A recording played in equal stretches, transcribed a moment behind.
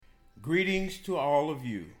Greetings to all of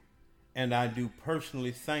you, and I do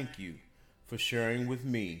personally thank you for sharing with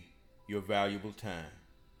me your valuable time.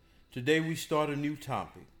 Today we start a new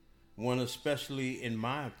topic, one especially in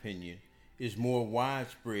my opinion is more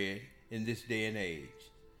widespread in this day and age.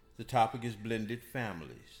 The topic is blended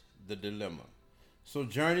families, the dilemma. So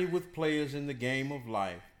journey with players in the game of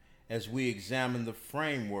life as we examine the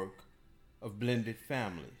framework of blended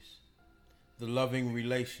families, the loving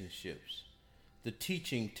relationships, the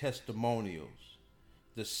teaching testimonials,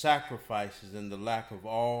 the sacrifices, and the lack of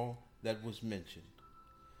all that was mentioned.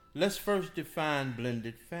 Let's first define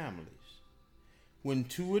blended families. When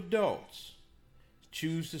two adults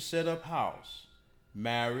choose to set up house,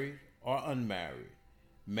 married or unmarried,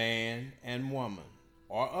 man and woman,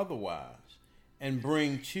 or otherwise, and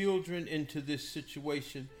bring children into this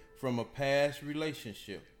situation from a past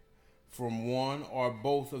relationship, from one or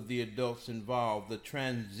both of the adults involved, the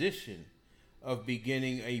transition of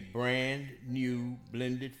beginning a brand new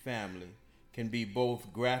blended family can be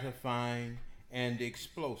both gratifying and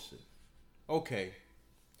explosive. Okay,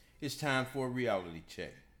 it's time for a reality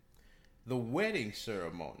check. The wedding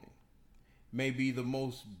ceremony may be the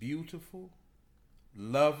most beautiful,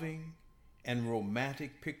 loving, and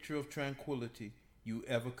romantic picture of tranquility you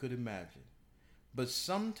ever could imagine. But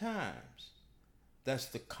sometimes that's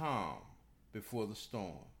the calm before the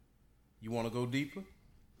storm. You want to go deeper?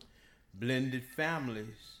 Blended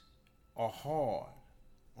families are hard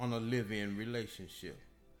on a live-in relationship.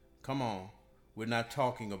 Come on, we're not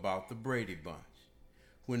talking about the Brady Bunch.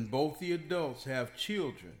 When both the adults have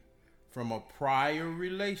children from a prior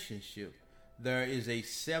relationship, there is a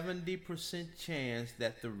 70% chance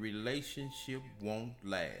that the relationship won't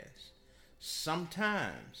last.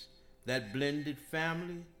 Sometimes that blended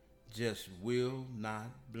family just will not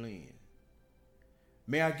blend.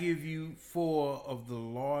 May I give you 4 of the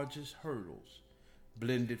largest hurdles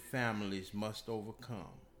blended families must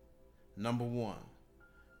overcome. Number 1,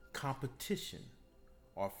 competition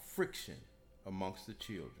or friction amongst the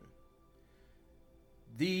children.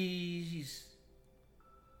 These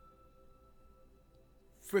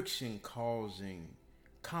friction causing,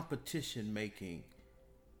 competition making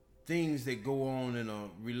things that go on in a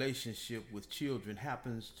relationship with children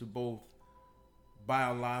happens to both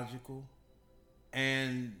biological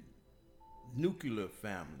and nuclear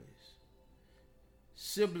families.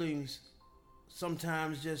 Siblings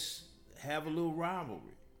sometimes just have a little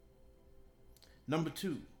rivalry. Number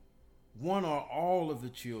 2, one or all of the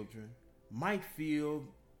children might feel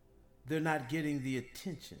they're not getting the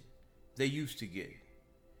attention they used to get.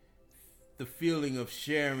 The feeling of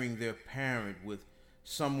sharing their parent with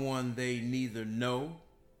someone they neither know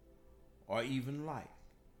or even like.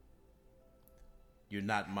 You're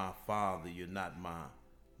not my father, you're not my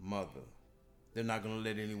mother. They're not going to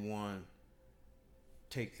let anyone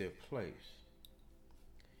take their place.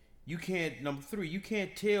 Number 3, you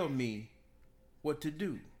can't tell me what to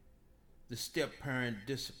do. The step-parent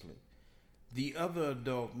discipline. The other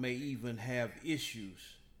adult may even have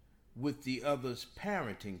issues with the other's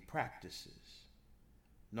parenting practices.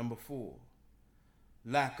 Number 4,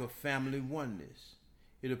 lack of family oneness.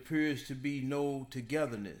 It appears to be no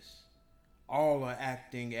togetherness. All are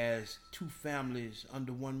acting as two families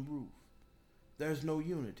under one roof. There's no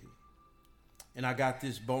unity. And I got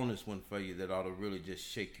this bonus one for you that ought to really just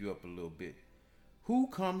shake you up a little bit. Who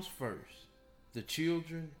comes first, the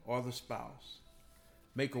children or the spouse?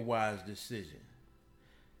 Make a wise decision.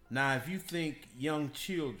 Now, if you think young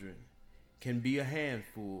children can be a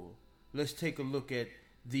handful, let's take a look at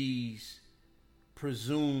these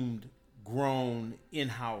presumed grown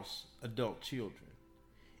in-house adult children.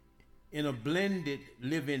 In a blended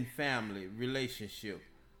live-in family relationship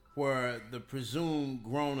where the presumed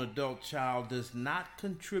grown adult child does not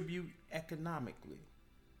contribute economically,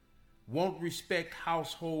 won't respect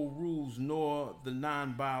household rules nor the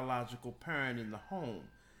non-biological parent in the home,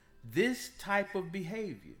 this type of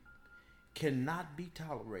behavior cannot be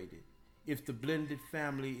tolerated if the blended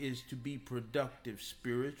family is to be productive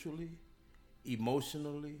spiritually,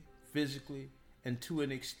 emotionally, physically, and to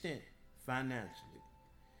an extent financially.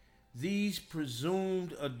 These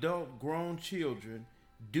presumed adult grown children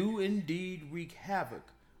do indeed wreak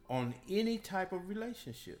havoc on any type of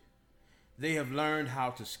relationship. They have learned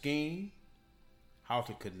how to scheme, how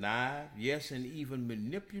to connive, yes, and even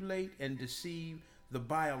manipulate and deceive the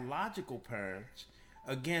biological parents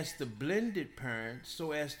against the blended parents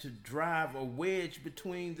so as to drive a wedge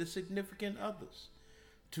between the significant others,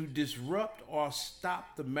 to disrupt or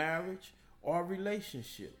stop the marriage or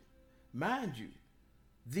relationship. Mind you,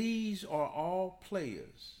 these are all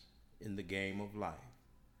players in the game of life.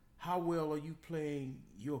 How well are you playing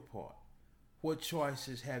your part? What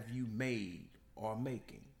choices have you made or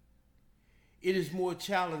making? It is more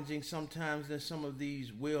challenging sometimes than some of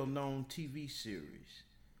these well-known TV series.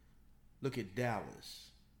 Look at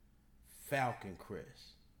Dallas, Falcon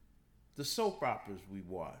Crest, the soap operas we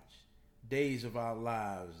watch, Days of Our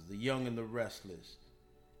Lives, The Young and the Restless,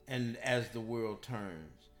 and As the World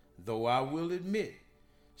Turns. Though I will admit,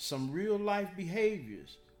 some real life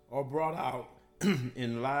behaviors are brought out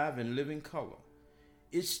in live and living color.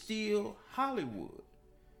 It's still Hollywood.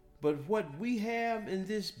 But what we have in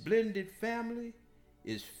this blended family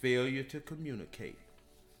is failure to communicate,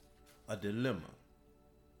 a dilemma.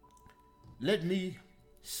 Let me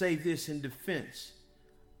say this in defense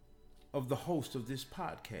of the host of this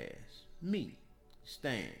podcast, me,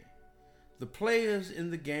 Stan, the players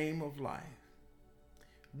in the game of life.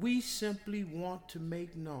 We simply want to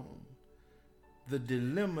make known the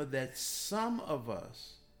dilemma that some of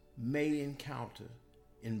us may encounter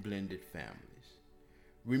in blended families.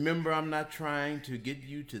 Remember, I'm not trying to get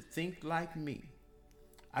you to think like me.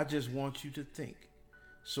 I just want you to think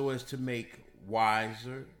so as to make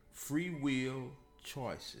wiser, free will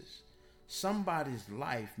choices. Somebody's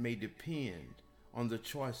life may depend on the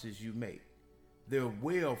choices you make. Their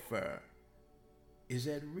welfare is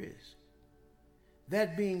at risk.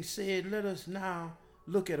 That being said, let us now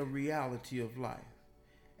look at a reality of life.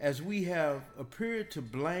 As we have appeared to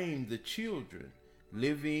blame the children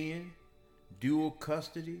live in, dual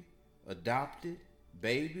custody, adopted,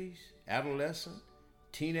 babies, adolescent,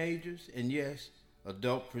 teenagers, and yes,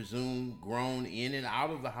 adult presumed grown in and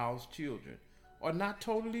out of the house children are not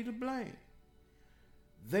totally to blame.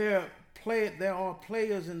 There are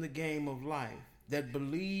players in the game of life that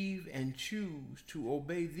believe and choose to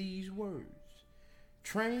obey these words.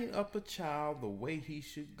 Train up a child the way he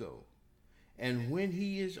should go, and when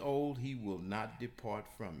he is old, he will not depart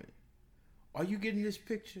from it. Are you getting this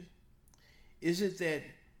picture? Is it that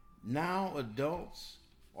now adults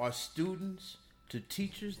are students to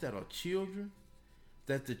teachers that are children,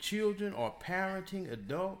 that the children are parenting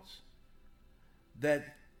adults,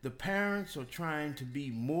 that the parents are trying to be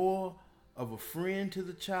more of a friend to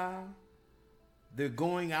the child? They're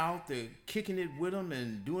going out, they're kicking it with them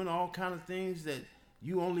and doing all kind of things that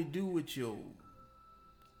you only do with your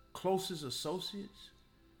closest associates.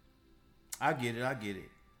 I get it.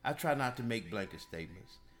 I try not to make blanket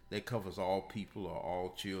statements that covers all people or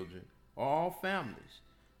all children or all families.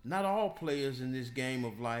 Not all players in this game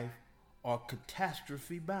of life are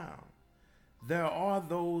catastrophe bound. There are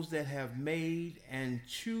those that have made and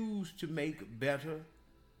choose to make better,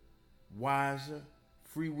 wiser,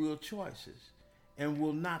 free will choices and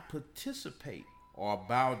will not participate or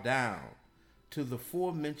bow down to the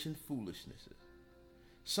aforementioned foolishnesses.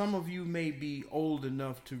 Some of you may be old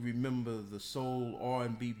enough to remember the soul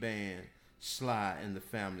R&B band Sly and the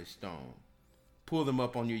Family Stone. Pull them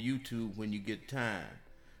up on your YouTube when you get time.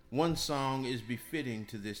 One song is befitting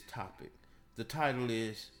to this topic. The title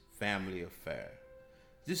is Family Affair.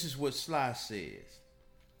 This is what Sly says.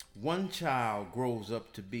 One child grows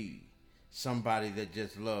up to be somebody that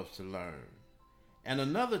just loves to learn. And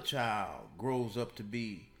another child grows up to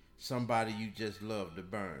be somebody you just love to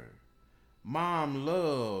burn. Mom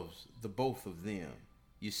loves the both of them.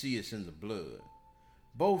 You see, it's in the blood.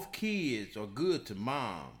 Both kids are good to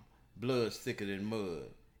mom. Blood's thicker than mud.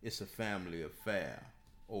 It's a family affair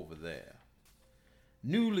over there.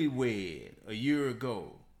 Newlywed a year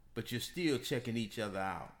ago, but you're still checking each other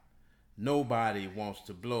out. Nobody wants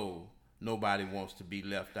to blow. Nobody wants to be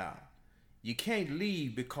left out. You can't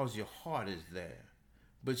leave because your heart is there.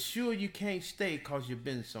 But sure, you can't stay because you've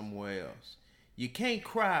been somewhere else. You can't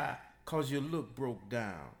cry because your look broke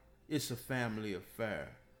down. It's a family affair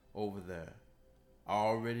over there. I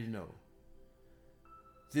already know.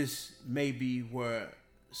 This may be where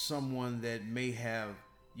someone that may have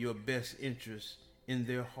your best interest in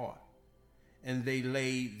their heart, and they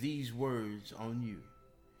lay these words on you.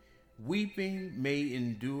 Weeping may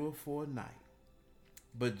endure for a night,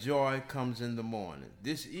 but joy comes in the morning.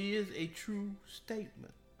 This is a true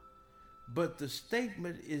statement, but the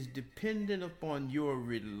statement is dependent upon your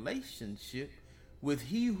relationship with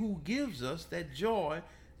He who gives us that joy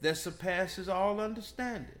that surpasses all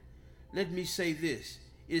understanding. Let me say this.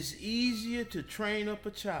 It's easier to train up a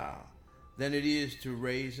child than it is to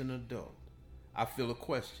raise an adult. I feel a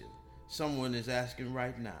question someone is asking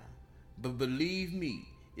right now. But believe me,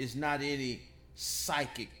 it's not any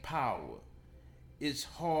psychic power. It's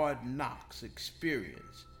hard knocks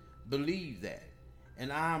experience. Believe that.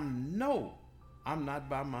 And I'm not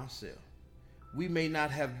by myself. We may not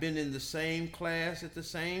have been in the same class at the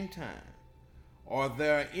same time. Are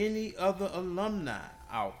there any other alumni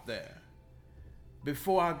out there?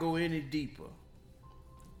 Before I go any deeper,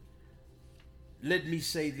 let me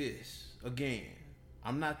say this again.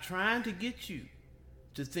 I'm not trying to get you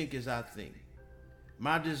to think as I think.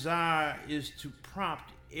 My desire is to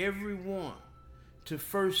prompt everyone to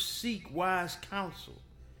first seek wise counsel,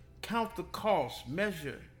 count the cost,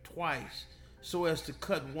 measure twice so as to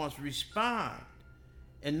cut once, respond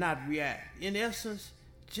and not react. In essence,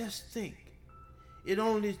 just think. It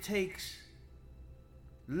only takes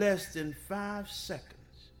less than 5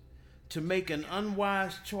 seconds to make an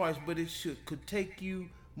unwise choice, but could take you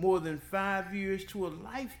more than 5 years to a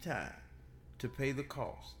lifetime to pay the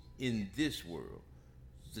cost. In this world,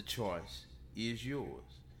 the choice is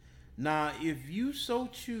yours. Now, if you so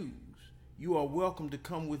choose, you are welcome to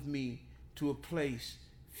come with me to a place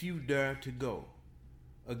few dare to go.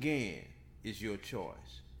 Again, is your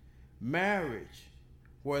choice. Marriage,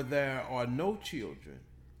 where there are no children,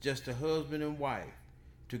 just a husband and wife,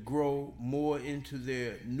 to grow more into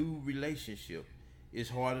their new relationship is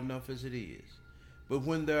hard enough as it is. But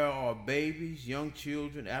when there are babies, young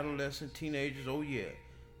children, adolescents, teenagers, oh yeah,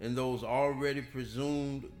 and those already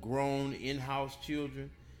presumed grown in-house children,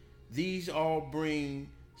 these all bring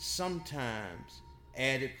sometimes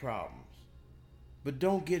added problems. But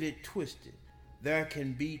don't get it twisted. There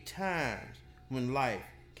can be times when life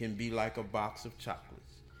can be like a box of chocolates.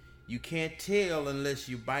 You can't tell unless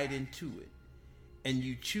you bite into it and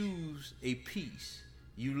you choose a piece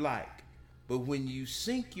you like. But when you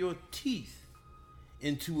sink your teeth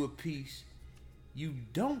into a piece you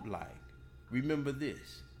don't like, remember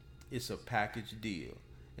this, it's a package deal.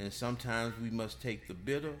 And sometimes we must take the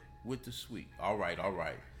bitter with the sweet. All right.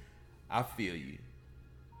 I feel you.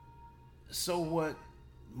 So what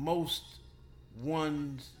most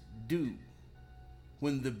ones do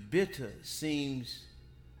when the bitter seems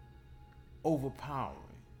overpowering,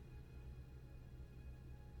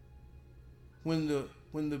 when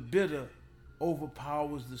the bitter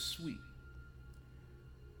overpowers the sweet,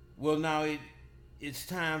 well, now it's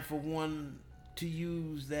time for one to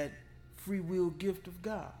use that free will gift of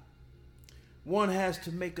God. One has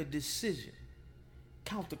to make a decision,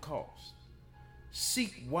 count the cost,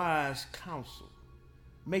 seek wise counsel,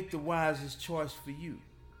 make the wisest choice for you.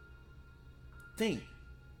 Think.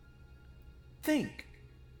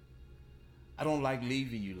 I don't like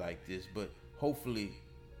leaving you like this, but hopefully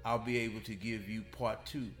I'll be able to give you part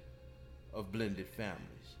 2 of Blended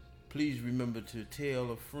Families. Please remember to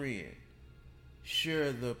tell a friend,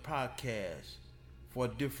 share the podcast for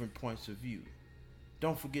different points of view.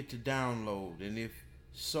 Don't forget to download, and if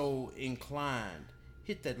so inclined,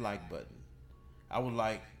 hit that like button. I would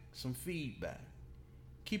like some feedback.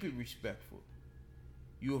 Keep it respectful.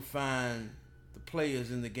 You will find the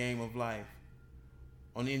players in the game of life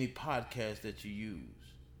on any podcast that you use.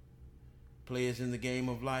 Players in the game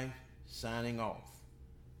of life, signing off,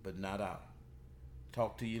 but not out.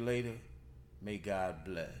 Talk to you later. May God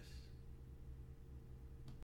bless.